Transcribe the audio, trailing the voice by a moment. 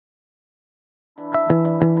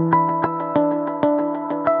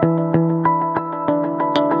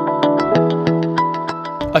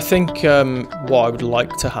I think what I would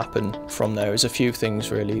like to happen from there is a few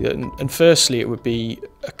things really, and firstly it would be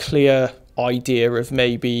a clear idea of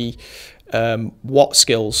maybe what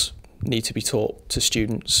skills need to be taught to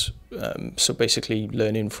students. So basically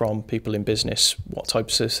learning from people in business what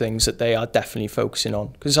types of things that they are definitely focusing on,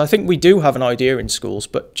 because I think we do have an idea in schools,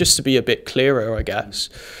 but just to be a bit clearer, I guess.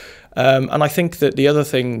 And I think that the other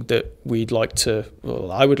thing that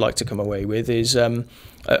I would like to come away with is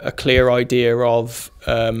a clear idea of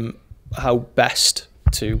how best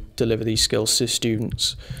to deliver these skills to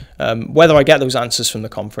students. Whether I get those answers from the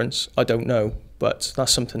conference, I don't know, but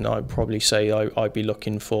that's something that I'd probably say I'd be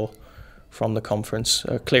looking for from the conference,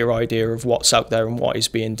 a clear idea of what's out there and what is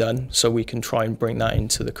being done, so we can try and bring that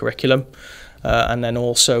into the curriculum. And then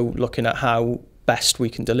also looking at how best we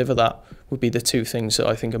can deliver that would be the two things that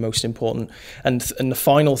I think are most important. And the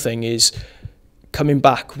final thing is coming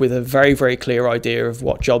back with a very, very clear idea of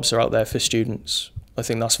what jobs are out there for students. I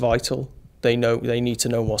think that's vital. They need to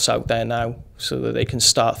know what's out there now so that they can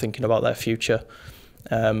start thinking about their future.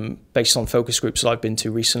 Based on focus groups that I've been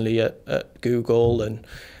to recently at Google and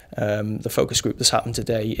the focus group that's happened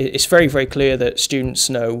today, it's very, very clear that students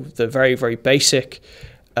know the very, very basic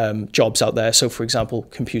jobs out there. So for example,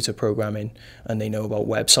 computer programming, and they know about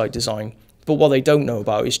website design. But what they don't know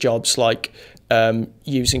about is jobs like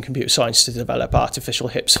using computer science to develop artificial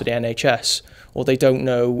hips for the NHS, or they don't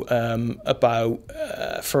know about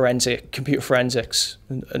computer forensics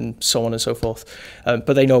and so on and so forth,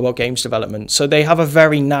 but they know about games development. So they have a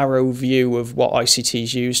very narrow view of what ICT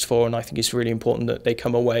is used for, and I think it's really important that they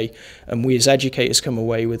come away, and we as educators come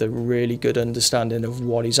away with a really good understanding of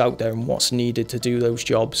what is out there and what's needed to do those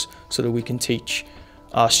jobs, so that we can teach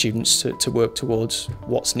our students to work towards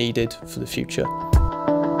what's needed for the future.